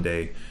lot in one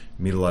day,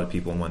 meet a lot of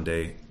people in one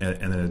day,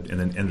 and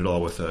then end it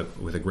all with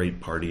a great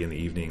party in the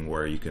evening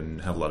where you can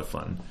have a lot of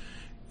fun.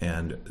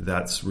 And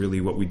that's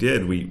really what we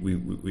did.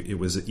 It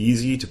was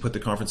easy to put the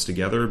conference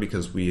together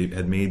because we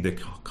had made the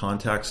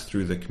contacts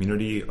through the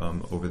community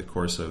over the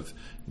course of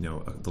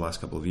the last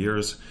couple of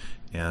years.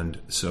 And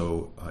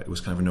so it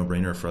was kind of a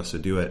no-brainer for us to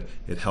do it.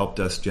 It helped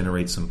us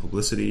generate some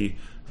publicity.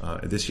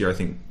 This year, I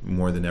think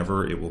more than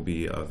ever, it will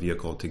be a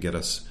vehicle to get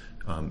us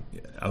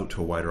out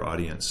to a wider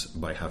audience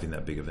by having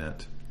that big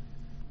event.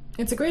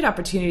 It's a great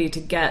opportunity to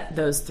get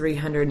those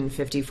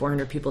 350,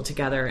 400 people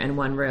together in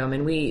one room.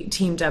 And we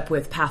teamed up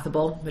with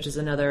Pathable, which is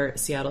another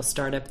Seattle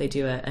startup. They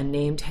do a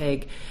name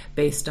tag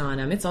based on,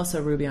 it's also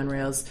a Ruby on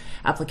Rails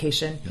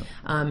application. Yep.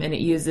 And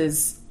it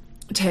uses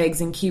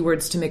tags and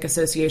keywords to make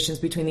associations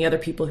between the other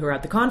people who are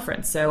at the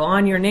conference. So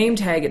on your name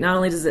tag, not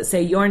only does it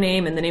say your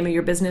name and the name of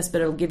your business, but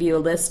it'll give you a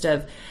list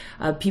of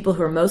people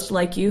who are most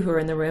like you who are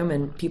in the room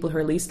and people who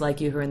are least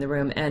like you who are in the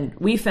room. And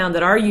we found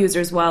that our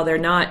users, while they're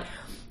not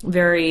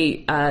they're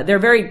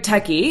very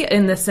techie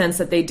in the sense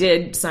that they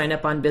did sign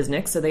up on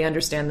Biznik, so they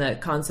understand the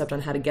concept on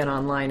how to get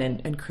online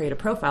and create a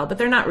profile, but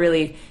they're not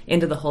really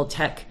into the whole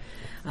tech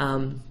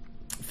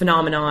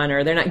phenomenon,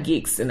 or they're not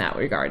geeks in that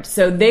regard.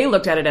 So they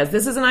looked at it as,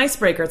 this is an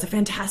icebreaker. It's a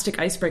fantastic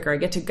icebreaker. I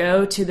get to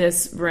go to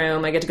this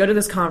room. I get to go to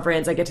this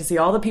conference. I get to see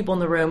all the people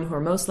in the room who are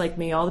most like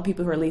me, all the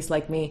people who are least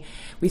like me.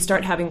 We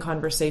start having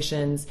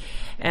conversations.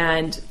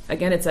 And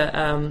again, it's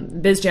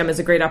BizJam is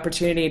a great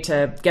opportunity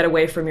to get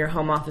away from your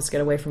home office,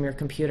 get away from your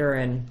computer,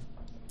 and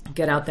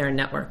get out there and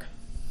network.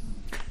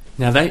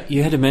 Now that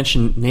you had to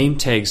mention name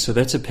tags, so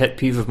that's a pet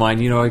peeve of mine.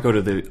 I go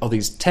to all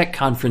these tech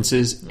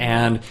conferences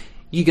and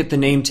you get the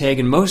name tag,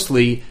 and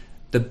mostly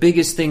the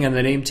biggest thing on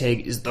the name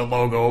tag is the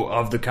logo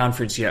of the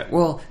conference yet.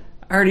 Well,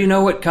 I already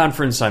know what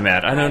conference I'm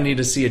at. I don't need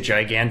to see a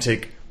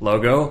gigantic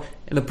logo.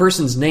 And the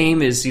person's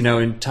name is,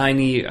 in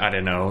tiny,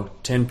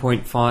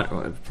 10-point font,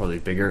 or probably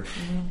bigger.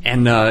 Mm-hmm.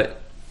 And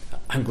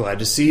I'm glad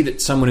to see that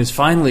someone is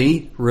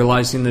finally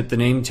realizing that the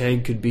name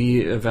tag could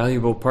be a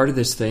valuable part of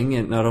this thing,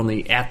 and not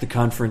only at the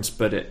conference,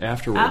 but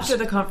afterwards. After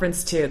the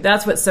conference, too.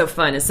 That's what's so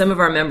fun, is some of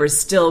our members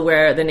still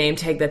wear the name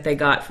tag that they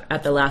got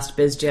at the last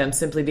BizJam,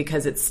 simply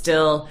because it's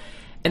still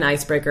an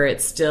icebreaker.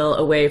 It's still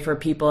a way for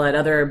people at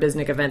other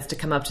Biznik events to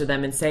come up to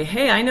them and say,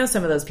 hey, I know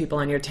some of those people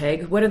on your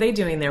tag. What are they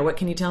doing there? What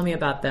can you tell me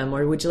about them?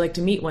 Or would you like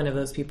to meet one of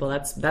those people?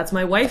 That's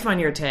my wife on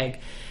your tag.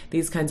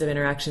 These kinds of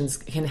interactions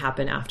can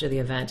happen after the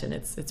event, and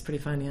it's pretty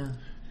fun, yeah.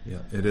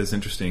 Yeah, it is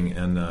interesting,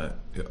 and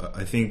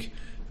I think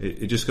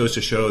it just goes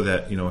to show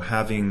that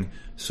having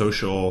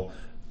social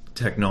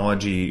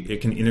technology,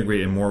 it can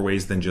integrate in more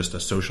ways than just a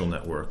social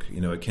network.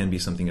 It can be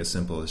something as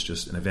simple as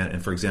just an event.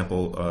 And for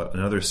example,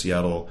 another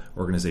Seattle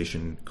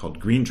organization called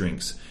Green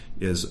Drinks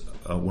is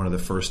one of the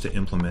first to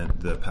implement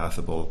the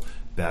Pathable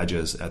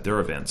badges at their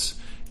events,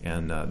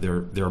 and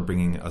they're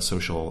bringing a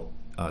social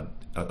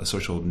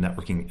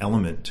networking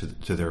element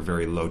to their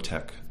very low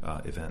tech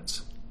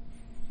events.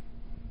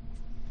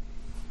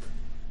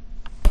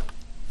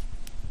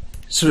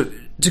 So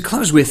to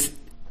close with,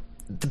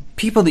 the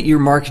people that you're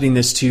marketing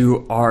this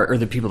to or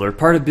the people that are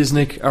part of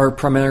Biznik are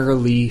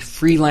primarily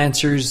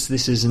freelancers.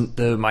 This isn't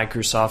the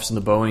Microsofts and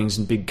the Boeings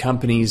and big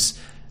companies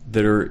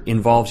that are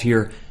involved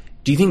here.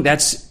 Do you think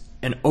that's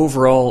an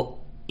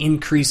overall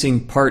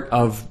increasing part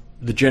of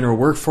the general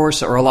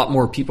workforce? Are a lot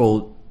more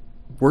people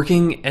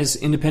working as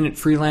independent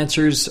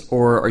freelancers,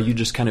 or are you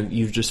just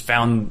you've just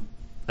found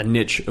a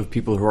niche of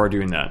people who are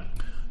doing that?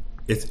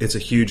 It's a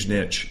huge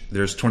niche.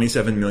 There's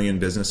 27 million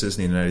businesses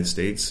in the United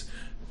States.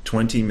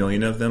 20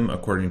 million of them,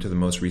 according to the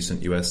most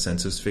recent U.S.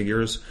 Census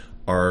figures,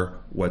 are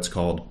what's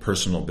called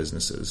personal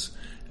businesses.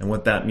 And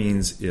what that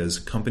means is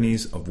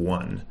companies of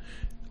one.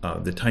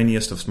 The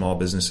tiniest of small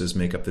businesses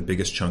make up the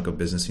biggest chunk of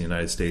business in the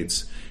United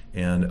States.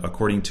 And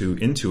according to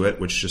Intuit,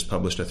 which just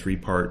published a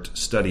 3-part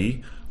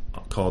study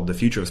called The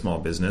Future of Small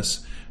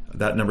Business,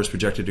 that number is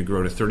projected to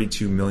grow to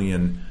 32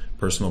 million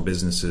personal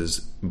businesses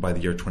by the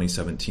year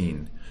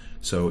 2017.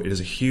 So it is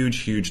a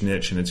huge, huge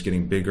niche, and it's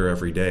getting bigger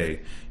every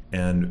day.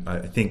 And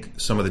I think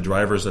some of the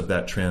drivers of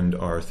that trend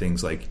are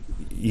things like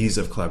ease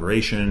of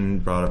collaboration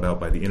brought about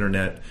by the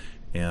internet,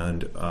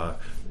 and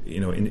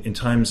in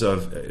times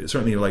of,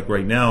 certainly like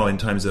right now, in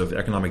times of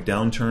economic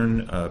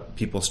downturn,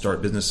 people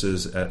start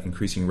businesses at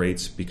increasing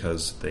rates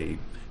because the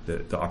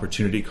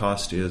opportunity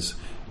cost is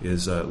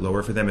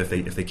lower for them. If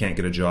they can't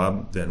get a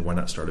job, then why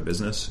not start a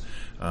business?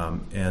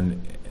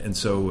 And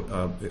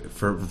so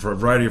for a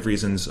variety of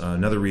reasons,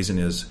 another reason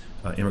is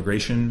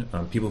immigration.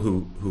 People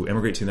who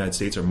immigrate to the United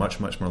States are much,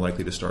 much more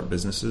likely to start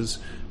businesses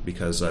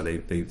because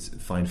they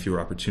find fewer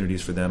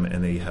opportunities for them,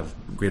 and they have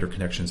greater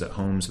connections at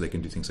home, so they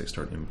can do things like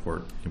start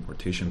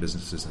importation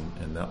businesses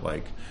and that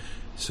like.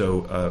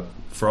 So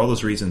for all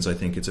those reasons, I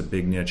think it's a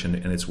big niche, and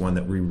it's one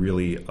that we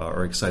really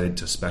are excited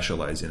to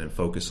specialize in and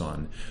focus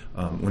on.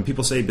 When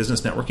people say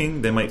business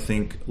networking, they might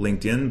think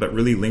LinkedIn, but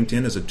really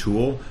LinkedIn is a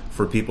tool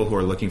for people who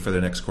are looking for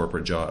their next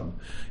corporate job.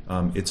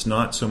 It's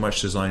not so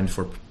much designed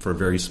for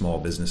very small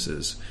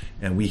businesses.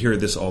 And we hear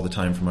this all the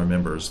time from our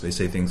members. They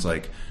say things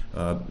like,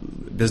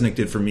 Biznik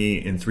did for me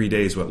in 3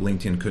 days what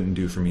LinkedIn couldn't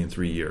do for me in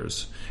 3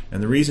 years.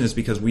 And the reason is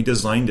because we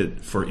designed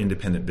it for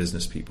independent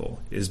business people.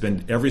 It has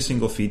been, every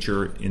single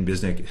feature in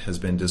Biznik has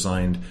been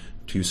designed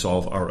to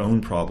solve our own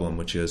problem,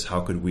 which is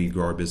how could we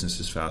grow our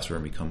businesses faster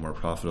and become more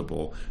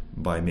profitable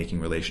by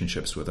making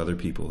relationships with other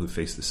people who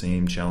face the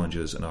same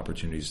challenges and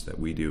opportunities that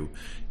we do.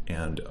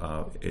 And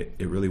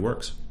it really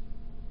works.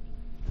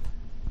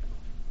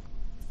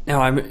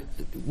 Now,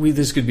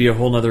 this could be a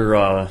whole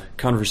other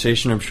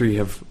conversation. I'm sure you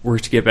have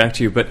work to get back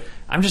to, but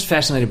I'm just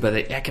fascinated by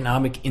the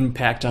economic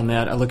impact on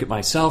that. I look at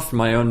myself from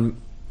my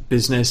own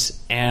business,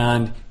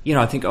 and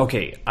I think,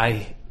 okay,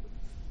 I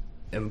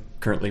am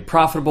currently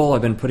profitable.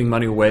 I've been putting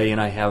money away, and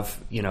I have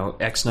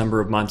X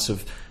number of months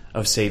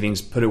of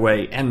savings put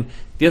away. And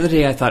the other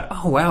day, I thought,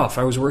 oh wow, if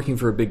I was working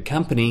for a big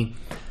company,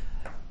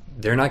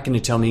 they're not going to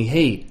tell me,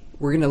 hey,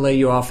 we're going to lay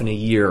you off in a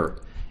year.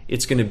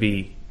 It's going to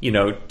be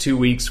 2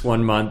 weeks,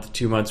 1 month,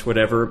 2 months,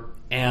 whatever.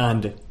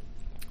 And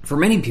for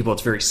many people,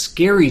 it's very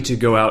scary to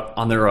go out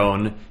on their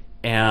own,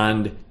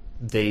 and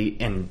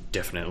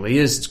definitely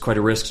is. It's quite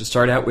a risk to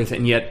start out with.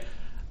 And yet,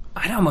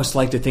 I'd almost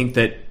like to think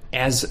that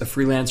as a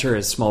freelancer,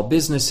 as small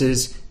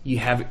businesses, you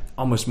have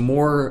almost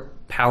more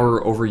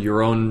power over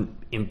your own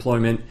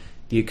employment.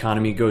 The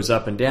economy goes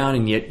up and down,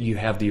 and yet you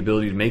have the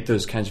ability to make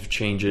those kinds of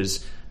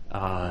changes.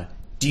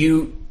 Do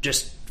you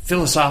just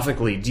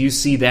philosophically, do you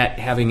see that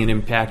having an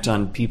impact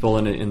on people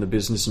in the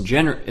business in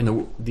general,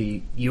 in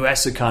the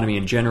U.S. economy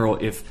in general,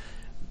 if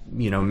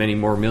many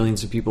more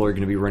millions of people are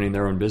going to be running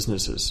their own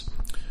businesses?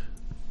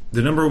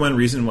 The number one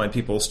reason why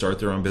people start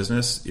their own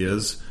business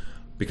is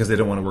because they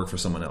don't want to work for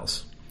someone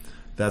else.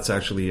 That's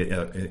actually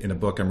in a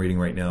book I'm reading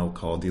right now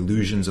called The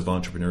Illusions of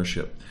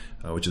Entrepreneurship,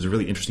 which is a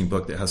really interesting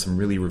book that has some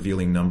really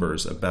revealing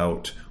numbers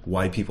about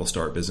why people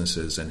start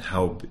businesses and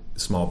how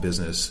small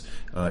business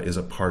is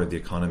a part of the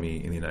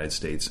economy in the United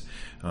States.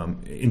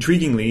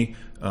 Intriguingly,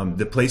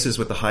 the places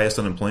with the highest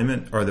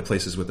unemployment are the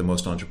places with the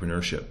most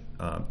entrepreneurship.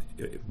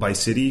 By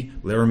city,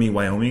 Laramie,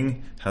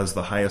 Wyoming has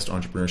the highest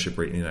entrepreneurship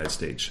rate in the United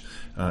States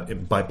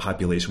by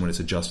population when it's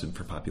adjusted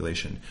for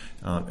population,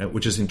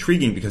 which is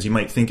intriguing because you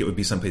might think it would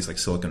be someplace like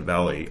Silicon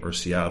Valley or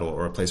Seattle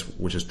or a place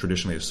which is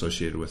traditionally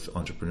associated with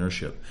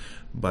entrepreneurship.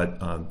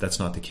 But that's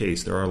not the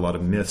case. There are a lot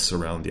of myths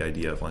around the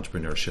idea of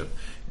entrepreneurship,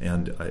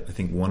 and I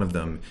think one of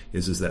them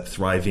is that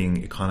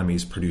thriving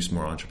economies produce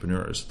more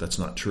entrepreneurs. That's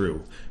not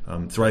true.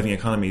 Thriving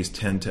economies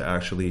tend to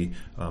actually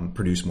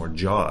produce more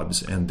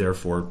jobs, and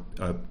therefore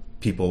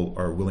people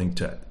are willing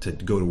to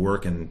go to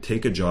work and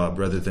take a job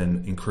rather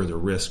than incur the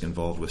risk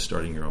involved with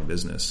starting your own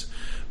business.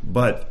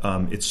 But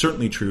it's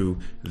certainly true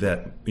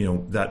that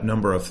that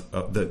number of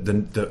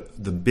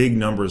the big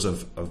numbers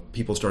of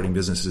people starting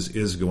businesses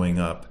is going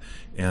up,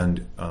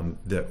 and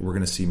that we're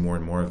going to see more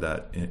and more of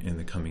that in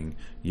the coming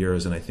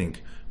years. And I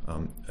think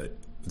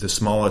the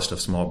smallest of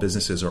small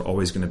businesses are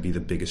always going to be the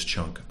biggest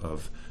chunk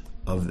of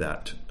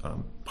that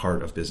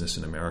part of business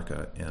in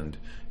America, and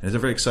it's a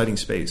very exciting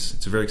space.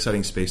 It's a very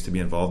exciting space to be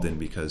involved in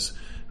because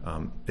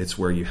it's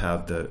where you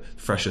have the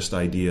freshest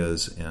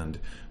ideas and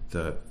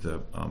the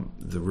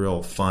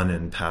real fun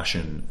and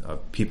passion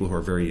of people who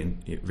are very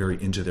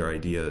into their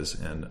ideas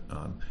and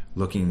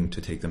looking to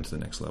take them to the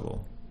next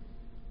level.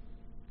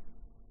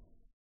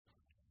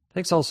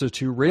 Thanks also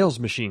to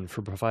Rails Machine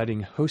for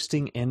providing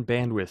hosting and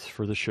bandwidth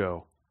for the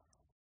show.